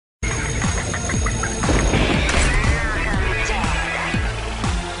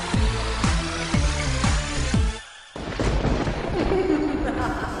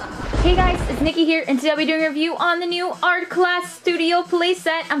it's Nikki here, and today I'll be doing a review on the new Art Class Studio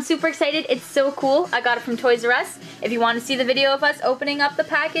playset. I'm super excited. It's so cool. I got it from Toys R Us. If you want to see the video of us opening up the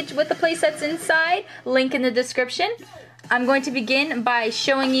package with the playsets inside, link in the description. I'm going to begin by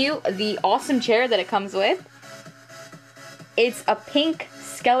showing you the awesome chair that it comes with. It's a pink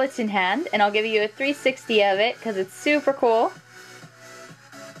skeleton hand, and I'll give you a 360 of it because it's super cool.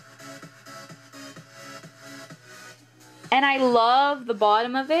 And I love the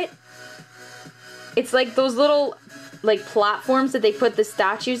bottom of it. It's like those little platforms that they put the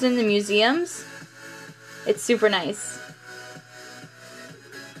statues in the museums. It's super nice.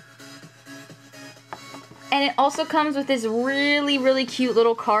 And it also comes with this really cute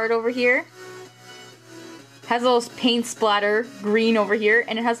little card over here. Has a little paint splatter green over here,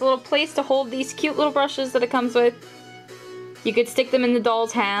 and it has a little place to hold these cute little brushes that it comes with. You could stick them in the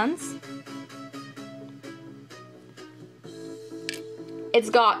doll's hands. It's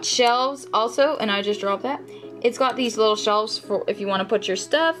got shelves also, and I just dropped that. It's got these little shelves for if you want to put your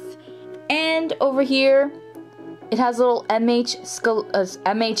stuff. And over here, it has little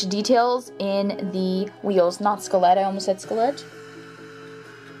MH details in the wheels. Not skelette, I almost said skelette.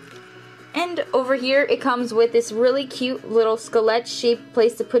 And over here, it comes with this really cute little skelette-shaped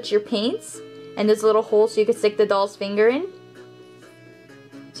place to put your paints. And this little hole so you could stick the doll's finger in.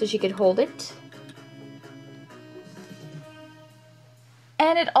 So she could hold it.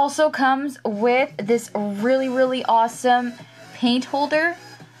 And it also comes with this really awesome paint holder.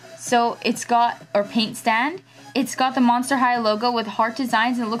 So it's got, or paint stand. It's got the Monster High logo with heart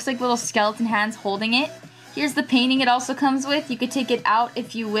designs, and it looks like little skeleton hands holding it. Here's the painting it also comes with. You could take it out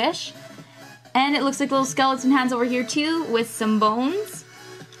if you wish. And it looks like little skeleton hands over here too, with some bones.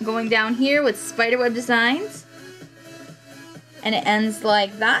 Going down here with spiderweb designs. And it ends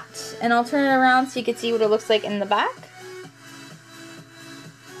like that. And I'll turn it around so you can see what it looks like in the back.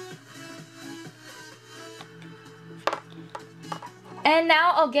 And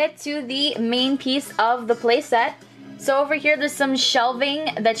now I'll get to the main piece of the playset. So over here there's some shelving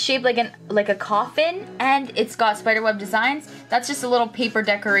that's shaped like a coffin, and it's got spiderweb designs. That's just a little paper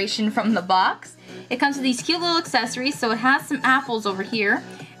decoration from the box. It comes with these cute little accessories, so it has some apples over here.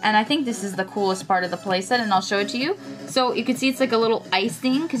 And I think this is the coolest part of the playset, and I'll show it to you. So you can see it's like a little ice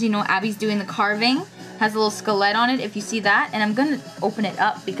thing, because you know Abby's doing the carving. Has a little skelette on it if you see that. And I'm going to open it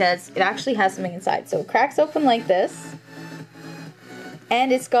up because it actually has something inside. So it cracks open like this.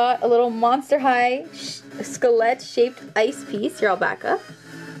 And it's got a little Monster High skelette-shaped ice piece. Here, I'll back up.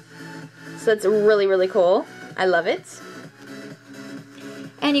 So it's really cool. I love it.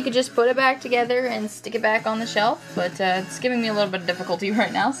 And you could just put it back together and stick it back on the shelf. But it's giving me a little bit of difficulty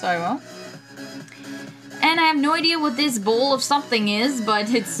right now, so I won't. And I have no idea what this bowl of something is, but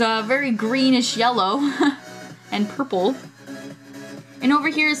it's very greenish yellow and purple. And over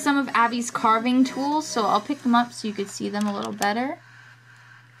here is some of Abby's carving tools, so I'll pick them up so you could see them a little better.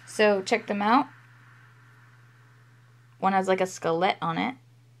 So check them out. One has like a skelette on it.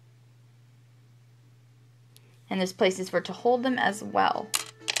 And there's places for it to hold them as well.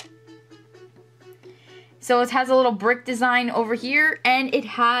 So it has a little brick design over here, and it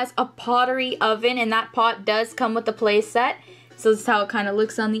has a pottery oven, and that pot does come with the play set. So this is how it kind of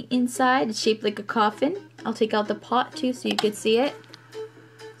looks on the inside. It's shaped like a coffin. I'll take out the pot too so you can see it.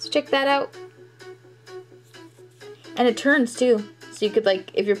 So check that out. And it turns too. So you could, like,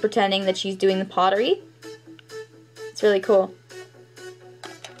 if you're pretending that she's doing the pottery. It's really cool.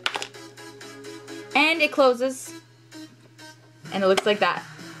 And it closes. And it looks like that.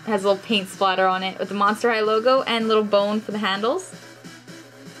 It has a little paint splatter on it with the Monster High logo and a little bone for the handles.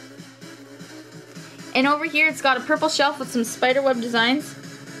 And over here it's got a purple shelf with some spiderweb designs.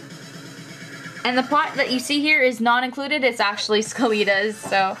 And the pot that you see here is not included. It's actually Skeleta's.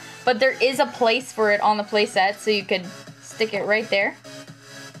 So, but there is a place for it on the playset, so you could stick it right there.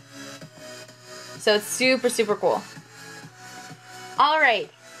 So it's super cool.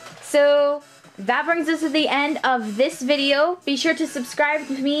 Alright, so that brings us to the end of this video. Be sure to subscribe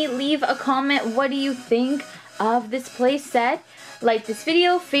to me, leave a comment. What do you think of this playset? Like this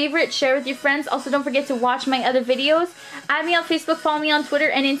video, favorite, share with your friends. Also, don't forget to watch my other videos. Add me on Facebook, follow me on Twitter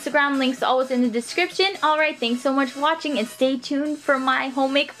and Instagram. Links always in the description. Alright, thanks so much for watching, and stay tuned for my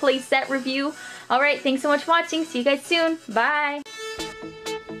homemade playset review. Alright, thanks so much for watching. See you guys soon. Bye!